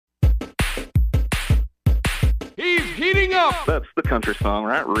heating up. That's the country song,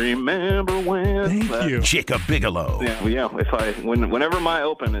 right? Remember when. Thank you. Jacob Bigelow. Yeah. Whenever my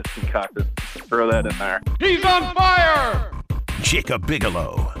open is concocted, throw that in there. He's on fire. Jacob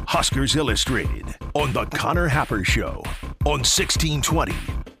Bigelow, Huskers Illustrated, on the Connor Happer Show, on 1620,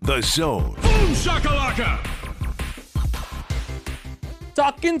 The Zone. Boom shakalaka.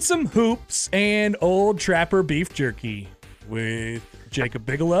 Talking some hoops and old Trapper beef jerky with Jacob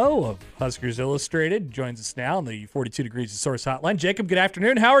Bigelow of Huskers Illustrated. Joins us now on the 42 Degrees of Source hotline. Jacob, good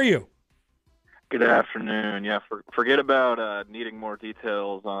afternoon. How are you? Good afternoon. Yeah, forget about needing more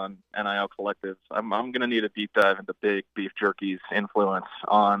details on NIL collectives. I'm going to need a deep dive into Big Beef Jerky's influence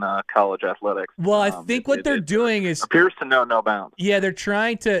on college athletics. Well, I think what they're doing is appears to know no bounds. Yeah, they're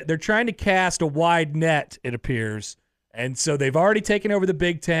trying to cast a wide net, it appears. And so they've already taken over the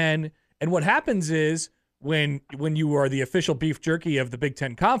Big Ten. And what happens is when you are the official beef jerky of the Big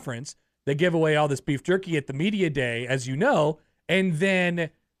Ten Conference, they give away all this beef jerky at the media day, as you know, and then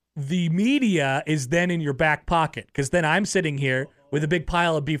the media is then in your back pocket, because then I'm sitting here with a big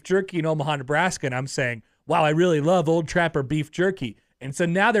pile of beef jerky in Omaha, Nebraska, and I'm saying, wow, I really love Old Trapper beef jerky. And so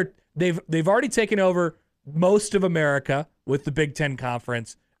now they've already taken over most of America with the Big Ten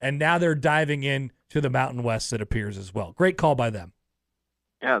Conference, and now they're diving in to the Mountain West, it appears, as well. Great call by them.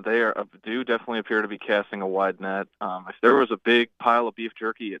 Yeah, they do definitely appear to be casting a wide net. If there was a big pile of beef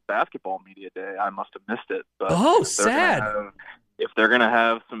jerky at basketball media day, I must have missed it. But sad. If they're going to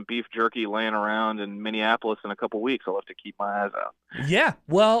have some beef jerky laying around in Minneapolis in a couple weeks, I'll have to keep my eyes out. Yeah,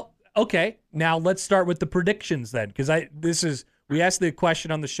 well, okay. Now let's start with the predictions then, because we asked the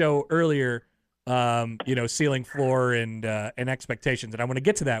question on the show earlier, ceiling, floor, and expectations, and I want to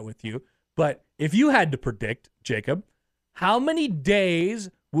get to that with you. But if you had to predict, Jacob, how many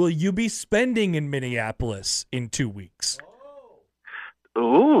days will you be spending in Minneapolis in 2 weeks?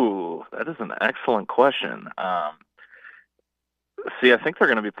 Ooh, that is an excellent question. I think they're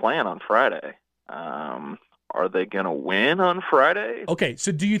going to be playing on Friday. Are they going to win on Friday? Okay,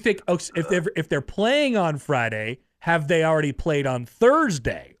 so do you think if they're playing on Friday, have they already played on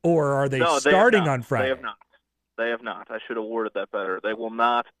Thursday, or are they starting on Friday? They have not. I should have worded that better. They will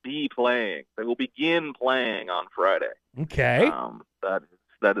not be playing. They will begin playing on Friday. Okay.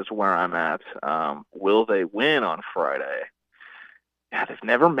 That is where I'm at. Will they win on Friday? Yeah, they've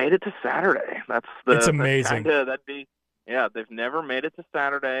never made it to Saturday. It's amazing. They've never made it to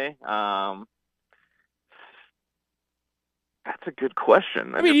Saturday. That's a good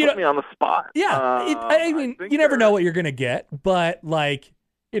question. I mean, you put me on the spot. Yeah, you never know what you're going to get, but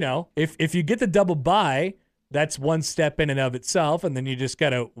if you get the double bye, that's one step in and of itself, and then you just got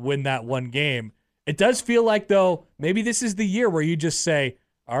to win that one game. It does feel like, though, maybe this is the year where you just say,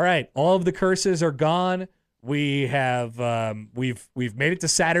 all right, all of the curses are gone. We have we've made it to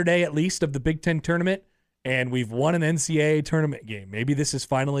Saturday at least of the Big Ten tournament, and we've won an NCAA tournament game. Maybe this is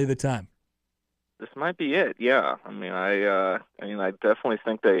finally the time. This might be it. Yeah. I definitely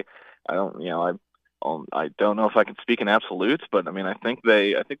think I don't know if I can speak in absolutes, but I think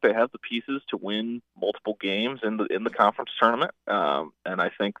they have the pieces to win multiple games in the conference tournament. And I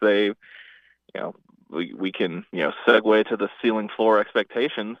think we can segue to the ceiling floor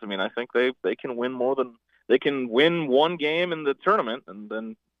expectations. I think they can win one game in the tournament, and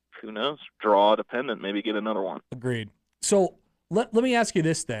then who knows, draw dependent, maybe get another one. Agreed. So let me ask you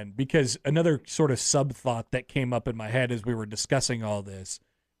this then, because another sort of sub thought that came up in my head as we were discussing all this,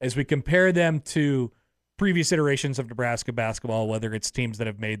 as we compare them to previous iterations of Nebraska basketball, whether it's teams that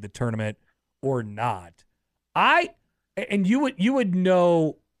have made the tournament or not, and you would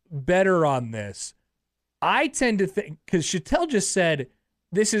know better on this. I tend to think, because Chattel just said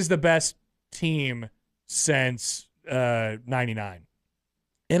this is the best team since '99,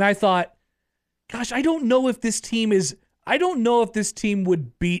 and I thought, gosh, I don't know if this team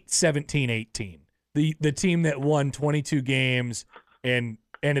would beat 17-18, the team that won 22 games and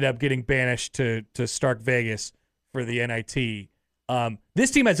ended up getting banished to Stark Vegas for the NIT.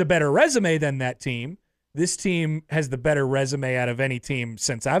 This team has a better resume than that team. This team has the better resume out of any team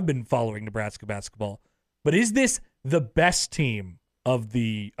since I've been following Nebraska basketball. But is this the best team of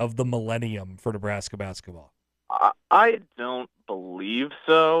the millennium for Nebraska basketball? I don't believe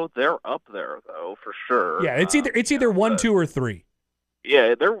so. They're up there though, for sure. Yeah, it's either 1, 2, or 3.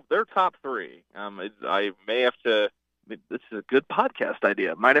 Yeah, they're top 3. I may have to. This is a good podcast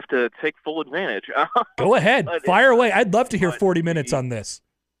idea. Might have to take full advantage. Go ahead. Fire away. I'd love to hear 40 minutes on this.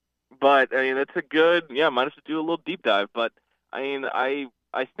 But, it's a good, might have to do a little deep dive. But, I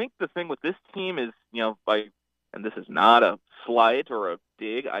think the thing with this team is, and this is not a slight or a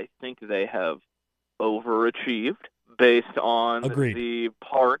dig, I think they have overachieved based on Agreed. the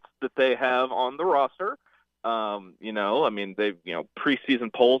parts that they have on the roster. I mean,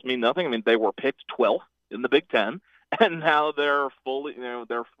 preseason polls mean nothing. I mean, they were picked 12th in the Big Ten, and now they're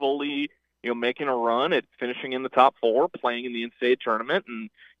fully making a run at finishing in the top 4, playing in the NCAA tournament, and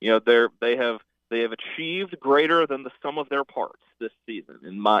they have achieved greater than the sum of their parts this season,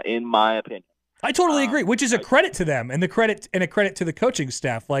 in my opinion. I totally agree, which is a credit to them and a credit to the coaching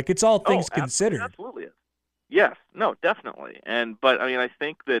staff. Like, it's all things considered. Absolutely. Yes, no, definitely. But I mean, I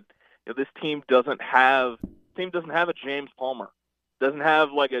think that this team doesn't have a James Palmer. Doesn't have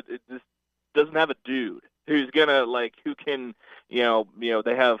a dude who's gonna who can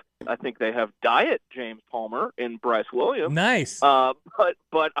I think they have diet James Palmer in Bryce Williams. Nice. But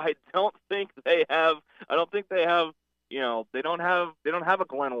I don't think they have they don't have a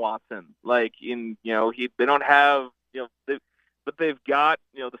Glenn Watson they don't have but they've got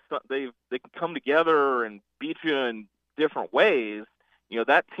they can come together and beat you in different ways.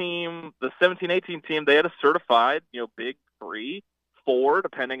 That team, the 17-18 team, they had a certified big 3, 4,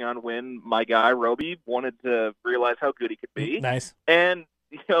 depending on when my guy Roby wanted to realize how good he could be. Nice. And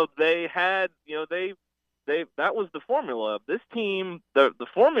they had that was the formula. This team, the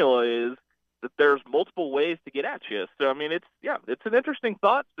formula is that there's multiple ways to get at you. So I mean, it's an interesting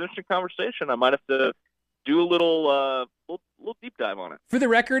thought, it's an interesting conversation. I might have to do a little deep dive on it. For the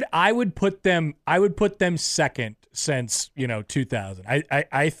record, I would put them second since 2000.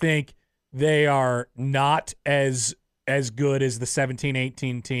 I think they are not as good as the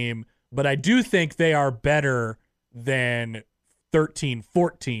 17-18 team, but I do think they are better than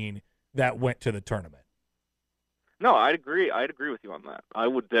 13-14 that went to the tournament. No, I'd agree with you on that. I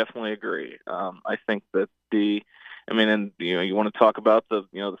would definitely agree. I think that you want to talk about the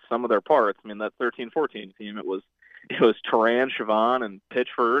sum of their parts. I mean, that 13-14 team, it was Turan, Siobhan, and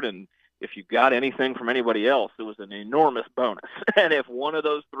Pitchford, and if you got anything from anybody else, it was an enormous bonus. And if one of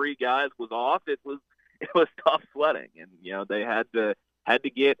those 3 guys was off, it was tough sledding. And they had to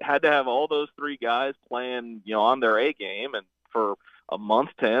have all those 3 guys playing on their A game, and for a month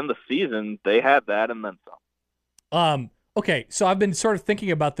to end the season, they had that and then some. Okay, so I've been sort of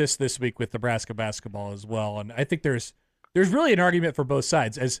thinking about this week with Nebraska basketball as well, and I think there's really an argument for both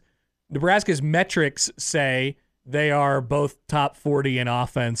sides. As Nebraska's metrics say, they are both top 40 in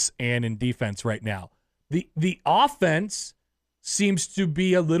offense and in defense right now. The offense seems to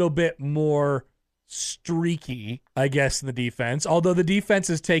be a little bit more streaky, I guess, than the defense, although the defense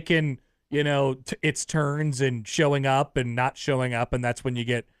has taken its turns in showing up and not showing up, and that's when you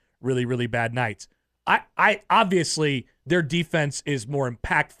get really, really bad nights. I obviously their defense is more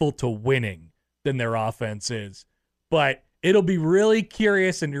impactful to winning than their offense is, but it'll be really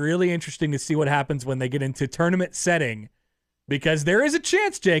curious and really interesting to see what happens when they get into tournament setting, because there is a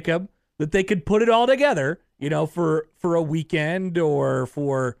chance, Jacob, that they could put it all together, for a weekend or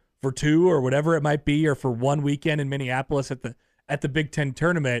for 2 or whatever it might be, or for one weekend in Minneapolis at the Big Ten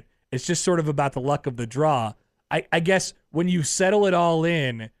tournament. It's just sort of about the luck of the draw. I guess when you settle it all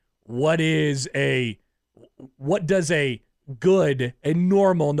in, what does a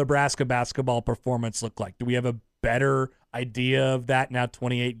normal Nebraska basketball performance look like? Do we have a better idea of that now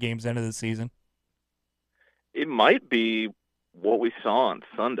 28 games into the season? It might be what we saw on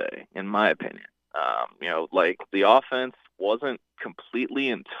Sunday, in my opinion. The offense wasn't completely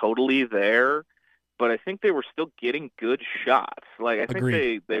and totally there, but I think they were still getting good shots. I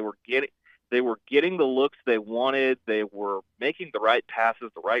think they were getting the looks they wanted. They were making the right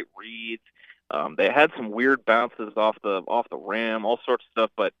passes, the right reads. They had some weird bounces off the rim, all sorts of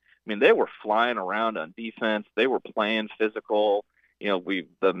stuff, but I mean, they were flying around on defense. They were playing physical.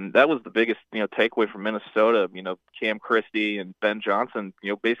 That was the biggest, takeaway from Minnesota. Cam Christie and Ben Johnson,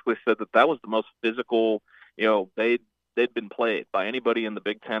 basically said that was the most physical, they'd been played by anybody in the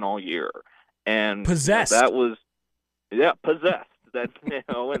Big Ten all year. And possessed. Possessed. That,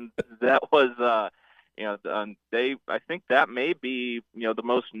 and that was, I think that may be, the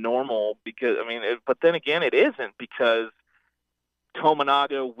most normal, because, but then again, it isn't, because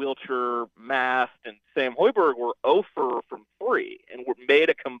Tominaga, Wilcher, Mast, and Sam Hoiberg were 0 from 3 and were made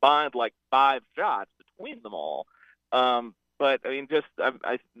a combined 5 shots between them all. But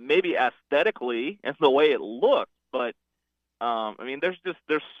maybe aesthetically and the way it looked, but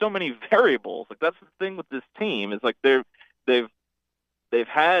there's so many variables. That's the thing with this team, is they've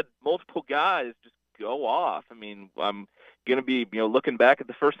had multiple guys just go off. I'm going to be looking back at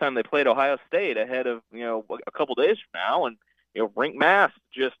the first time they played Ohio State ahead of a couple days from now, and Rink Mast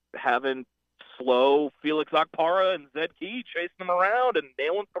just having slow Felix Okpara and Zed Key chasing them around and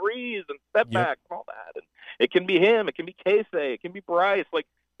nailing threes and step backs and all that. And it can be him, it can be Casey, it can be Bryce.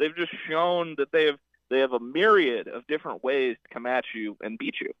 They've just shown that they have a myriad of different ways to come at you and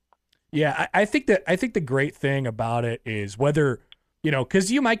beat you. Yeah, I think the great thing about it is whether,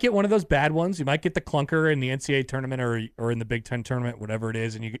 because you might get one of those bad ones. You might get the clunker in the NCAA tournament or in the Big Ten tournament, whatever it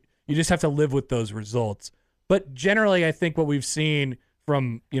is, and you just have to live with those results. But generally, I think what we've seen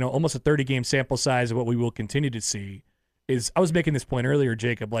from almost a 30-game sample size of what we will continue to see is, I was making this point earlier,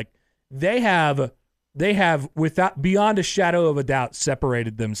 Jacob, like they have without beyond a shadow of a doubt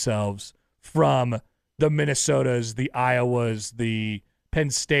separated themselves from the Minnesotas, the Iowas, the Penn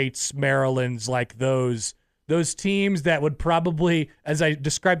States, Maryland's, like those teams that would probably, as I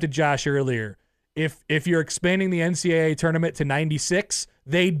described to Josh earlier, if you're expanding the NCAA tournament to 96,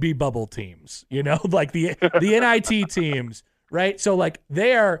 they'd be bubble teams, like the NIT teams, right? So like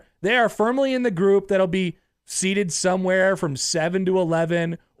they are firmly in the group that'll be seated somewhere from 7 to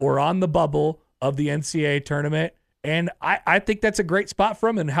 11 or on the bubble of the NCAA tournament. And I think that's a great spot for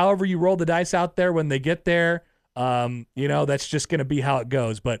them. And however you roll the dice out there when they get there, that's just going to be how it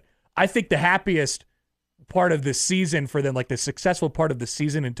goes. But I think the happiest part of the season for them, like the successful part of the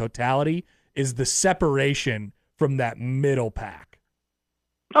season in totality, is the separation from that middle pack.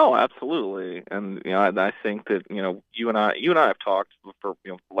 Oh, absolutely. And I think that you and I have talked for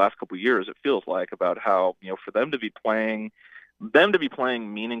the last couple of years. It feels like about how for them to be playing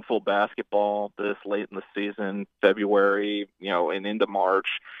meaningful basketball this late in the season, February, and into March,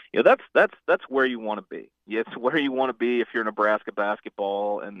 that's where you want to be. It's where you want to be if you're Nebraska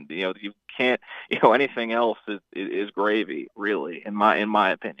basketball, and you can't, anything else is gravy, really, in my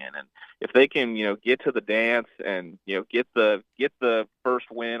opinion. And if they can, get to the dance and get the first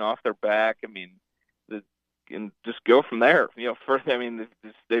win off their back, and just go from there. First,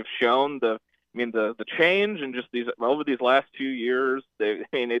 they've shown the change and just over these last 2 years.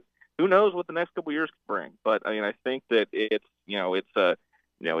 Who knows what the next couple of years can bring? But I think that it's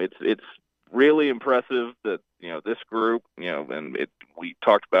really impressive that this group, and we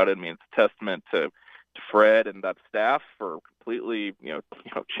talked about it. It's a testament to Fred and that staff for completely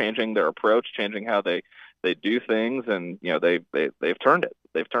changing their approach, changing how they do things, and they've turned it.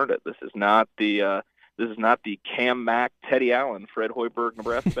 This is not the Cam Mack, Teddy Allen, Fred Hoiberg,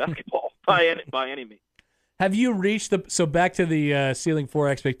 Nebraska basketball by any means. Have you reached so back to the ceiling floor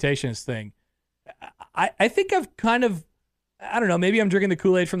expectations thing? I think I've kind of, I don't know, maybe I'm drinking the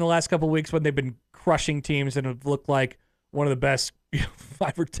Kool-Aid from the last couple of weeks when they've been crushing teams and have looked like one of the best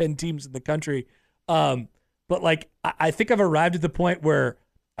 5 or 10 teams in the country. But like, I think I've arrived at the point where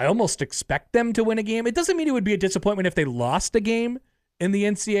I almost expect them to win a game. It doesn't mean it would be a disappointment if they lost a game in the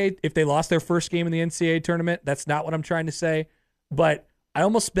NCAA, if they lost their first game in the NCAA tournament. That's not what I'm trying to say. But I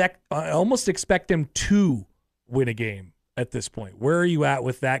almost expect them to win a game at this point. Where are you at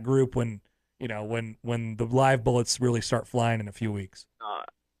with that group when the live bullets really start flying in a few weeks?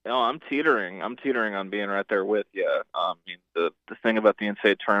 I'm teetering on being right there with you. The thing about the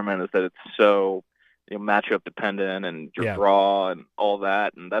NCAA tournament is that it's so matchup dependent and your draw and all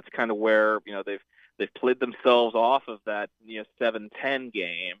that, and that's kind of where they've played themselves off of that 7-10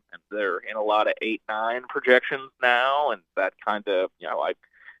 game, and they're in a lot of 8-9 projections now, and that kind of I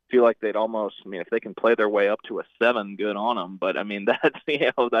feel like they'd almost if they can play their way up to a 7, good on them. But that's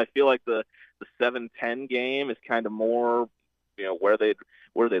I feel like the 7-10 game is kind of more where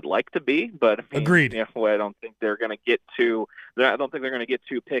they'd like to be. But agreed. I don't think they're going to get too. I don't think they're going to get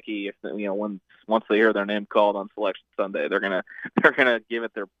too picky if once they hear their name called on Selection Sunday, they're gonna give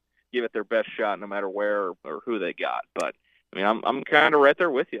it their best shot no matter where or who they got. But I'm kind of right there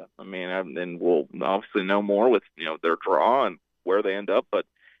with you. And we'll obviously know more with their draw and where they end up. But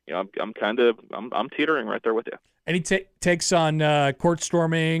I'm teetering right there with you. Any takes on court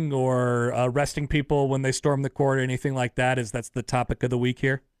storming or arresting people when they storm the court or anything like that? That's the topic of the week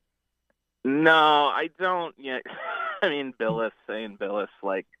here? No, I don't yet. Billis,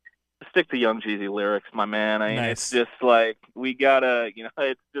 like, stick to Young Jeezy lyrics, my man. Nice. It's just like we gotta,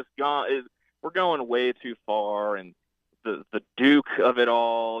 it's just gone. We're going way too far, and the Duke of it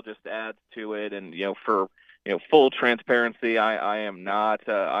all just adds to it. And for full transparency, I am not.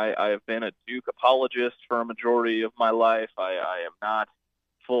 I have been a Duke apologist for a majority of my life. I am not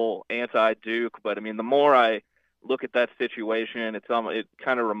full anti-Duke, but the more I look at that situation, it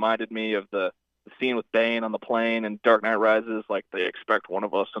kind of reminded me of the scene with Bane on the plane in Dark Knight Rises. Like, they expect one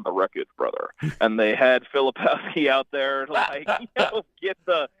of us in the wreckage, brother. And they had Filipowski out there, like, get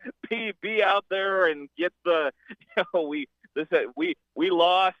the be out there and get the we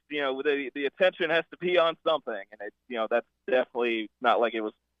lost. The attention has to be on something, and it's that's definitely not like it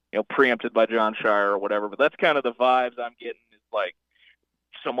was preempted by John Shire or whatever. But that's kind of the vibes I'm getting. Is like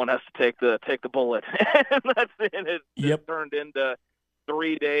someone has to take the bullet, and that's it. It's turned into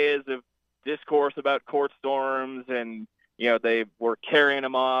 3 days of discourse about court storms and they were carrying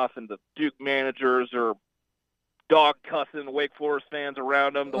him off, and the Duke managers are dog cussing Wake Forest fans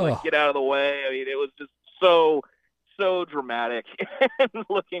around him to like get out of the way. I mean, it was just so dramatic. And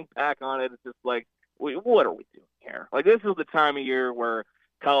looking back on it, it's just like, what are we doing here? Like, this is the time of year where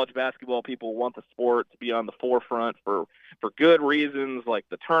college basketball people want the sport to be on the forefront for good reasons, like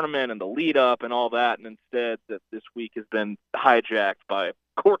the tournament and the lead up and all that. And instead, that this week has been hijacked by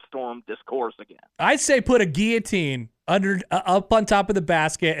court storm discourse again. I say put a guillotine up on top of the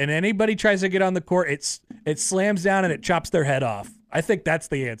basket, and anybody tries to get on the court, it slams down and it chops their head off. I think that's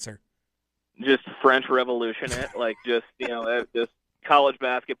the answer. Just French Revolution it, like just college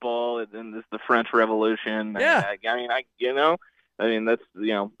basketball, and then this the French Revolution. Yeah. I mean, that's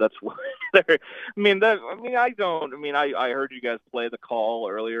what I heard you guys play the call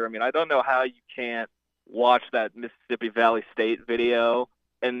earlier. I mean, I don't know how you can't watch that Mississippi Valley State video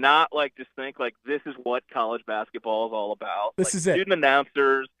and not like just think like this is what college basketball is all about. This is it. Student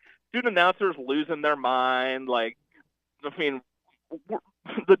announcers losing their mind. Like, I mean,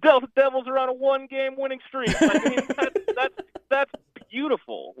 the Delta Devils are on a 1-game winning streak. Like, I mean, that's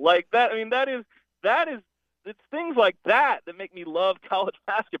beautiful. Like that. I mean, that is. It's things like that make me love college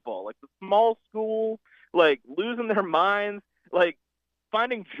basketball. Like the small schools, like losing their minds, like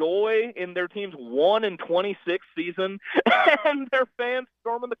finding joy in their team's 1-26 season, and their fans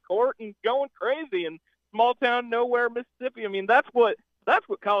storming the court and going crazy in small town nowhere Mississippi. I mean, that's what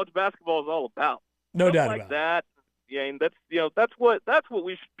college basketball is all about. No doubt like about that. Yeah, and that's what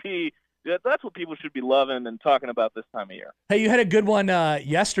we should be. That's what people should be loving and talking about this time of year. Hey, you had a good one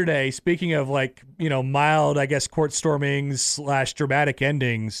yesterday. Speaking of mild, I guess, court stormings / dramatic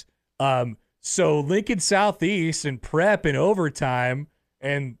endings. So Lincoln Southeast and prep in overtime,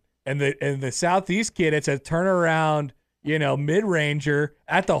 and the Southeast kid, it's a turnaround, mid-ranger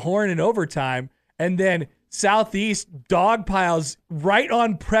at the horn in overtime, and then Southeast dog piles right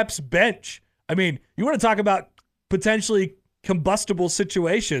on prep's bench. I mean, you want to talk about potentially combustible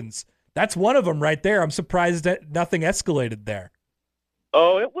situations. That's one of them right there. I'm surprised that nothing escalated there.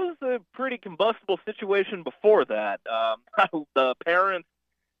 Oh, it was a pretty combustible situation before that. The parents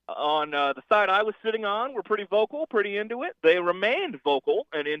on the side I was sitting on were pretty vocal, pretty into it. They remained vocal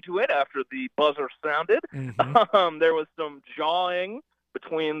and into it after the buzzer sounded. Mm-hmm. There was some jawing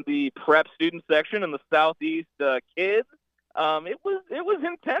between the prep student section and the Southeast kids. It was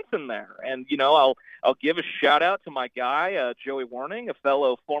intense in there, and I'll give a shout out to my guy Joey Warning, a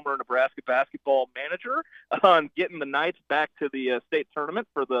fellow former Nebraska basketball manager, on getting the Knights back to the state tournament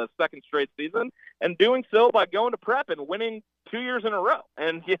for the second straight season, and doing so by going to prep and winning 2 years in a row.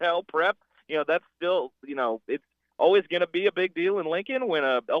 And prep, that's still it's always going to be a big deal in Lincoln when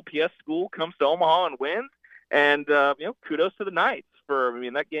a LPS school comes to Omaha and wins. And kudos to the Knights for. I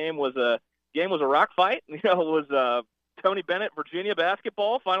mean, that game was a rock fight. It was. Tony Bennett, Virginia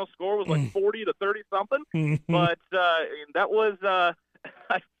basketball. Final score was like 40 to 30 something. But that was I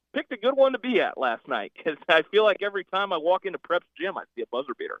picked a good one to be at last night because I feel like every time I walk into Prep's gym, I see a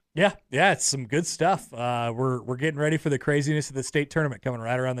buzzer beater. Yeah, it's some good stuff. We're getting ready for the craziness of the state tournament coming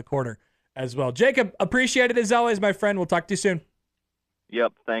right around the corner as well. Jacob, appreciate it as always, my friend. We'll talk to you soon.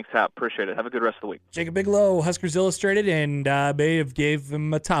 Yep, thanks, Hap. Appreciate it. Have a good rest of the week. Jacob Bigelow, Huskers Illustrated, and may have gave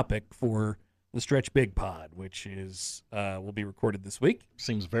them a topic for the Stretch Big Pod, which is will be recorded this week.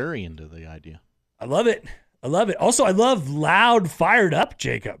 Seems very into the idea. I love it. Also, I love loud, fired up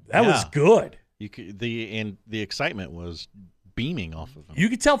Jacob. That was good. The excitement was beaming off of him. You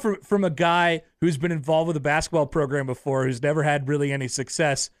could tell from a guy who's been involved with a basketball program before, who's never had really any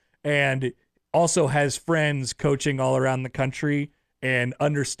success, and also has friends coaching all around the country and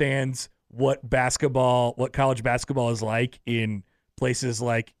understands what college basketball is like in places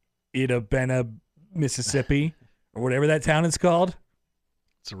like Itabena, Mississippi, or whatever that town is called.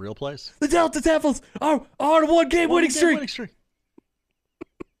 It's a real place. The Delta Devils are on a 1-game winning streak.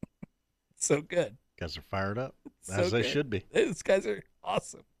 So good. Guys are fired up, so as they good. should be. These guys are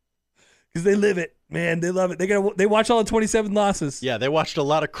awesome because they live it, man. They love it. They watch all the 27 losses. Yeah, they watched a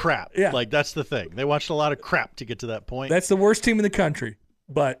lot of crap. Yeah, like that's the thing. They watched a lot of crap to get to that point. That's the worst team in the country,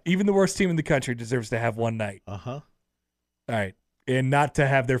 but even the worst team in the country deserves to have one night. All right. And not to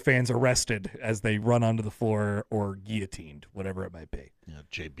have their fans arrested as they run onto the floor or guillotined, whatever it might be. Yeah,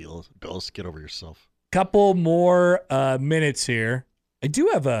 Jay Bills, get over yourself. Couple more minutes here. I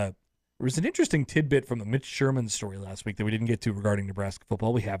do have there was an interesting tidbit from the Mitch Sherman story last week that we didn't get to regarding Nebraska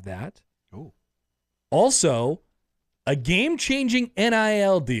football. We have that. Oh. Also, a game-changing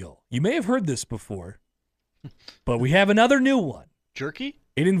NIL deal. You may have heard this before, but we have another new one. Jerky?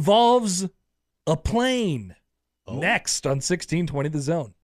 It involves a plane. Oh. Next on 1620 The Zone.